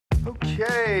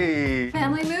Okay.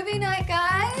 Family movie night,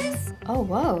 guys. Oh,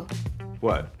 whoa.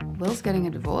 What? Will's getting a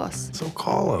divorce. So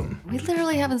call him. We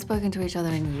literally haven't spoken to each other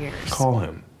in years. Call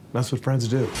him. That's what friends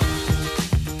do.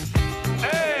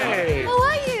 Hey! How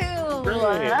are you?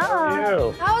 Great. How are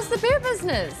you? How's the beer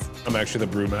business? I'm actually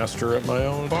the brewmaster at my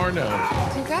own bar now.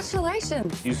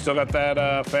 Congratulations. You still got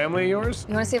that family of yours?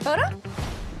 You want to see a photo?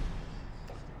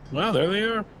 Wow, there they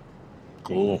are.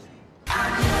 Cool.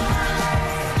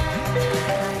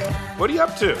 What are you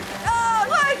up to? Oh,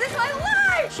 why is this my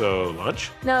life? So, lunch?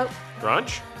 No,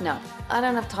 Brunch? no. I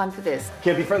don't have time for this.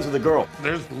 Can't be friends with a girl.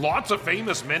 There's lots of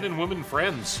famous men and women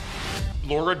friends.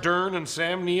 Laura Dern and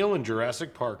Sam Neill in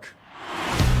Jurassic Park.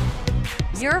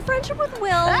 Your friendship with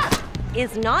Will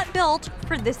is not built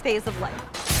for this phase of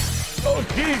life. Oh,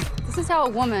 geez. This is how a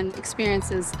woman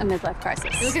experiences a midlife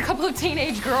crisis. You're like a couple of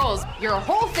teenage girls. Your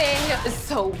whole thing is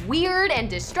so weird and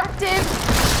destructive.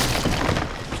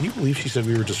 Can you believe she said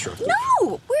we were destructive?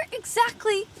 No, we're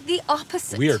exactly the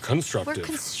opposite. We are constructive. We're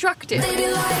constructive.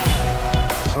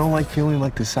 I don't like feeling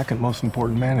like the second most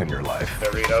important man in your life.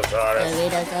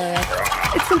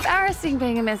 It's embarrassing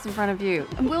being a mess in front of you.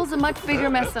 And Will's a much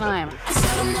bigger mess than I am.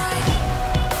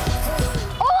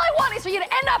 All I want is for you to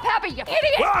end up happy, you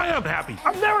idiot! Well, I am happy.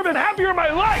 I've never been happier in my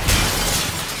life.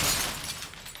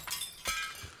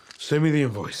 Send me the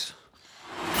invoice.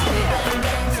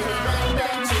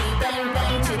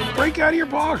 Break out of your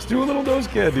box. Do a little nose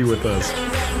candy with us.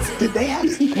 Did they have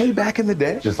CK back in the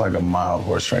day? Just like a mild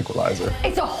horse tranquilizer.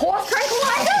 It's a horse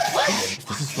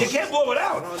tranquilizer? You can't blow it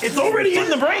out. It's already in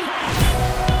the brain.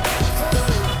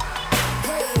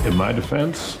 In my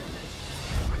defense,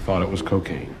 I thought it was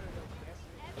cocaine.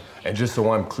 And just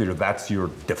so I'm clear, that's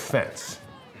your defense.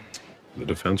 The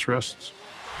defense rests.